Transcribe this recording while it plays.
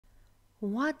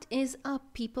What is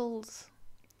up, peoples?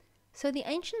 So the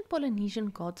ancient Polynesian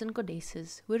gods and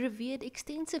goddesses were revered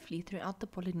extensively throughout the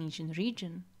Polynesian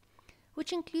region,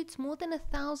 which includes more than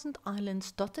 1,000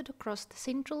 islands dotted across the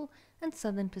central and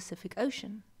southern Pacific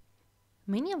Ocean.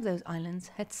 Many of those islands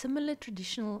had similar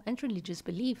traditional and religious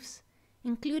beliefs,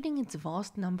 including its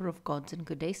vast number of gods and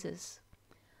goddesses.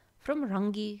 From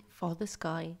Rangi, Father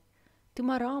Sky, to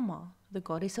Marama, the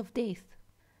goddess of death.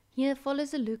 Here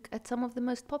follows a look at some of the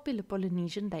most popular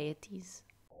Polynesian deities.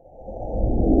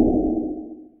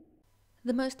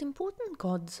 The most important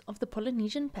gods of the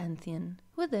Polynesian pantheon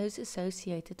were those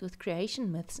associated with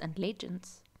creation myths and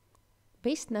legends.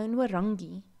 Best known were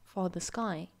Rangi, Father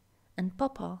Sky, and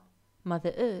Papa,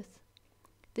 Mother Earth,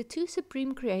 the two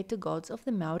supreme creator gods of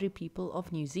the Maori people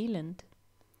of New Zealand.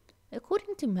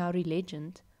 According to Maori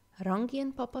legend, Rangi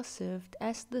and Papa served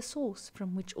as the source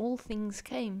from which all things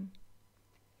came.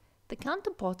 The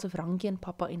counterparts of Rangi and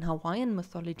Papa in Hawaiian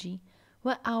mythology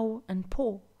were Au and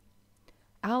Po.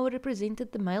 Au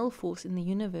represented the male force in the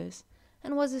universe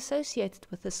and was associated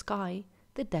with the sky,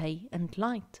 the day and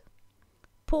light.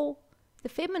 Po, the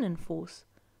feminine force,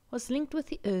 was linked with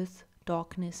the earth,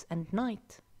 darkness and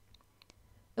night.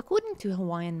 According to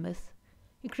Hawaiian myth,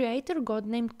 a creator god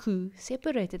named Ku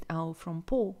separated Au from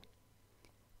Po.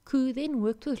 Ku then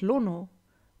worked with Lono,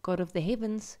 god of the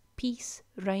heavens, peace,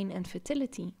 rain and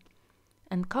fertility,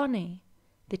 and Kane,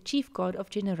 the chief god of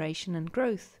generation and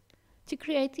growth, to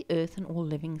create the earth and all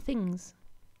living things.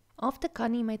 After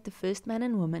Kane made the first man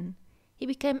and woman, he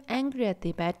became angry at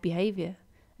their bad behavior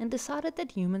and decided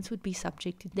that humans would be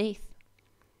subject to death.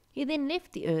 He then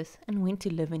left the earth and went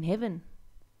to live in heaven.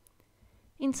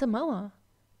 In Samoa,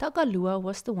 Tagalua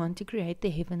was the one to create the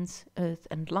heavens, earth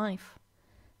and life.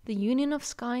 The union of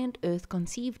sky and earth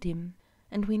conceived him,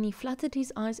 and when he fluttered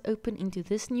his eyes open into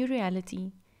this new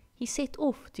reality, he set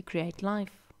off to create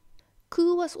life.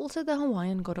 Ku was also the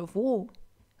Hawaiian god of war,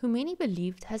 who many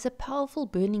believed has a powerful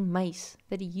burning mace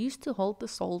that he used to hold the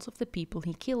souls of the people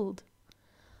he killed.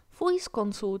 For his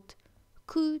consort,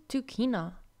 Ku took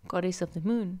Hina, goddess of the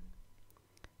moon.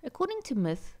 According to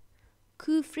myth,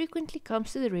 Ku frequently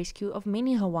comes to the rescue of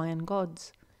many Hawaiian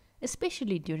gods,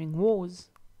 especially during wars.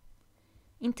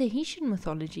 In Tahitian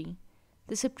mythology,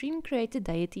 the supreme creator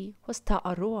deity was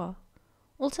Ta'aroa,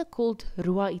 also called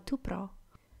Rua Itupra,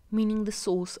 meaning the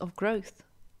source of growth.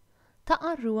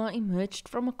 Ta'aroa emerged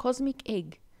from a cosmic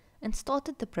egg and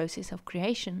started the process of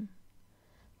creation.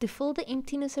 To fill the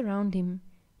emptiness around him,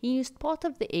 he used part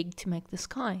of the egg to make the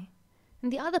sky,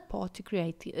 and the other part to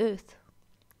create the earth.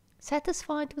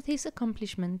 Satisfied with his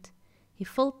accomplishment, he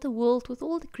filled the world with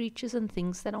all the creatures and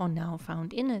things that are now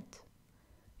found in it.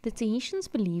 The Tahitians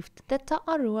believed that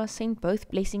Ta'aroa sent both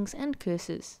blessings and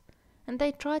curses, and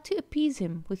they tried to appease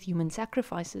him with human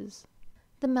sacrifices.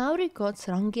 The Maori gods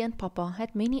Rangi and Papa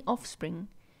had many offspring,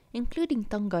 including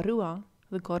Tangarua,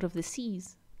 the god of the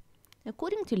seas.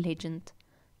 According to legend,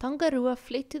 Tangarua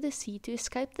fled to the sea to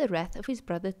escape the wrath of his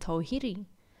brother Tauhiri,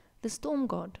 the storm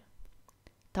god.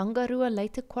 Tangarua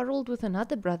later quarreled with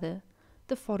another brother,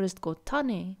 the forest god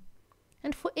Tane,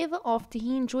 and forever after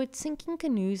he enjoyed sinking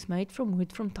canoes made from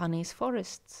wood from Tane's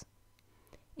forests.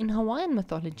 In Hawaiian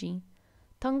mythology,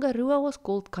 Tangarua was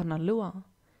called Kanalua,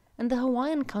 and the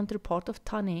Hawaiian counterpart of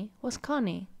Tane was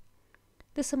Kane.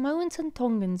 The Samoans and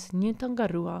Tongans knew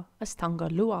Tangarua as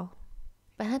Tangalua.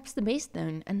 Perhaps the best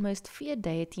known and most feared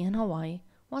deity in Hawaii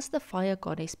was the fire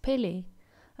goddess Pele,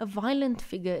 a violent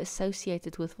figure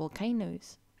associated with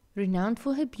volcanoes. Renowned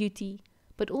for her beauty,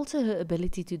 but also her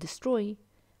ability to destroy,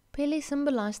 Pele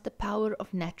symbolized the power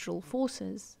of natural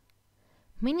forces.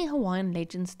 Many Hawaiian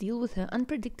legends deal with her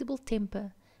unpredictable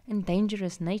temper and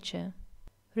dangerous nature.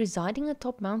 Residing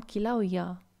atop Mount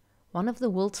Kilauea, one of the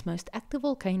world's most active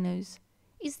volcanoes,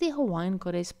 is the Hawaiian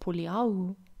goddess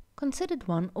Poliau, considered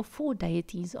one of 4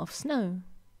 deities of snow.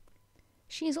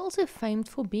 She is also famed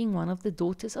for being one of the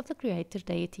daughters of the creator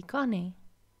deity Kane.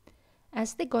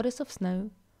 As the goddess of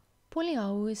snow,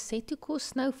 Poliau is said to cause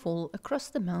snowfall across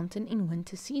the mountain in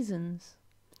winter seasons,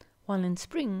 while in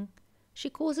spring she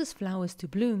causes flowers to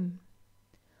bloom.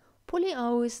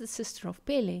 Poliau is the sister of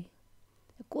Pele.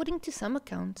 According to some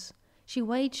accounts, she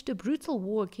waged a brutal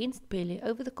war against Pele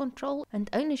over the control and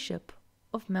ownership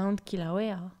of Mount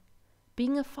Kilauea.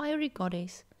 Being a fiery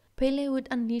goddess, Pele would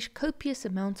unleash copious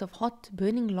amounts of hot,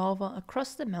 burning lava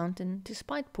across the mountain to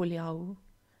spite Poliau,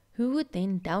 who would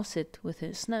then douse it with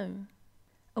her snow.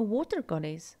 A water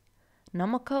goddess,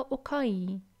 Namaka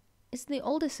Okai, is the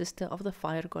older sister of the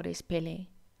fire goddess Pele.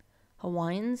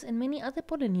 Hawaiians and many other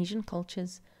Polynesian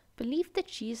cultures believed that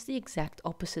she is the exact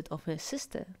opposite of her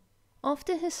sister.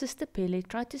 After her sister Pele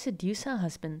tried to seduce her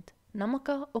husband,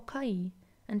 Namaka Okai,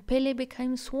 and Pele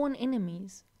became sworn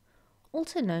enemies.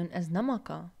 Also known as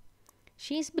Namaka,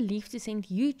 she is believed to send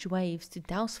huge waves to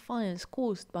douse fires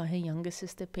caused by her younger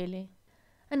sister Pele.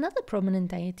 Another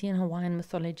prominent deity in Hawaiian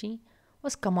mythology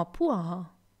was Kamapuaha,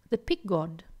 the pig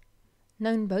god.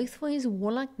 Known both for his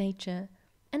warlike nature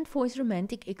and for his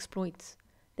romantic exploits,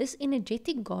 this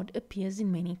energetic god appears in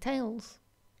many tales.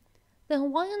 The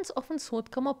Hawaiians often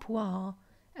sought Kamapuaha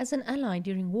as an ally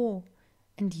during war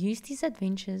and used his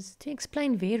adventures to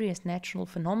explain various natural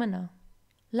phenomena.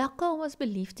 Laka was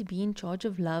believed to be in charge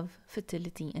of love,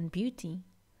 fertility, and beauty.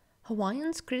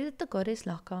 Hawaiians credit the goddess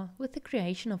Laka with the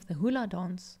creation of the hula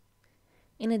dance.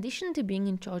 In addition to being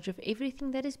in charge of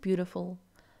everything that is beautiful,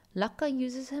 Laka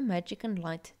uses her magic and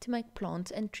light to make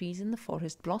plants and trees in the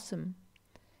forest blossom.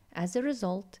 As a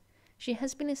result, she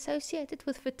has been associated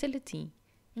with fertility,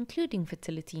 including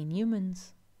fertility in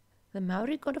humans. The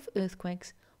Maori god of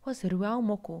earthquakes was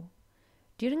Ruaumoko.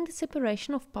 During the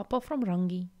separation of Papa from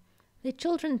Rangi, their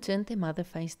children turned their mother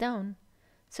face down,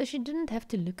 so she didn't have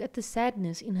to look at the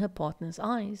sadness in her partner's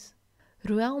eyes.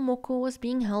 Ruaumoko was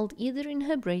being held either in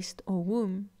her breast or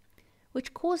womb,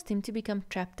 which caused him to become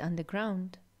trapped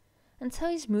underground, and so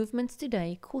his movements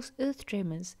today cause earth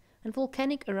tremors and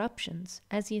volcanic eruptions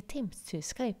as he attempts to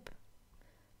escape.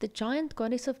 The giant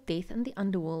goddess of death and the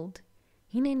underworld,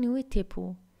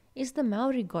 Hinenuetepu, is the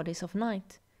Maori goddess of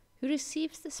night, who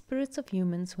receives the spirits of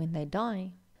humans when they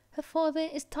die. Her father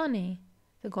is Tane,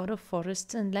 the god of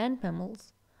forests and land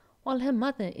mammals, while her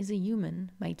mother is a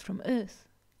human made from earth.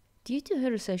 Due to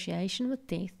her association with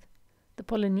death, the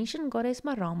Polynesian goddess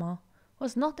Marama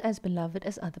was not as beloved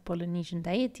as other Polynesian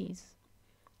deities.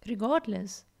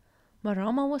 Regardless,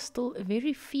 Marama was still a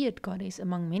very feared goddess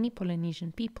among many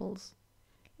Polynesian peoples.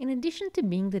 In addition to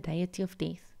being the deity of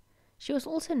death, she was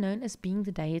also known as being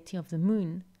the deity of the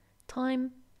moon,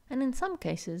 time, and in some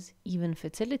cases even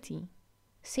fertility.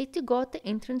 Said to guard the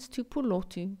entrance to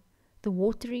Pulotu, the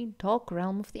watery, dark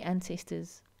realm of the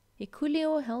ancestors,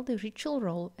 Hekuleo held a ritual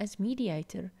role as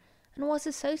mediator and was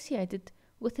associated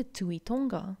with the Tui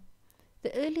Tonga,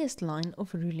 the earliest line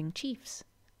of ruling chiefs,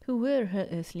 who were her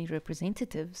earthly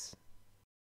representatives.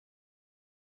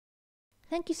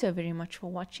 Thank you so very much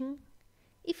for watching.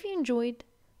 If you enjoyed,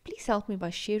 please help me by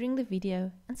sharing the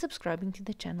video and subscribing to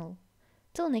the channel.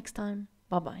 Till next time,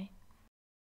 bye bye.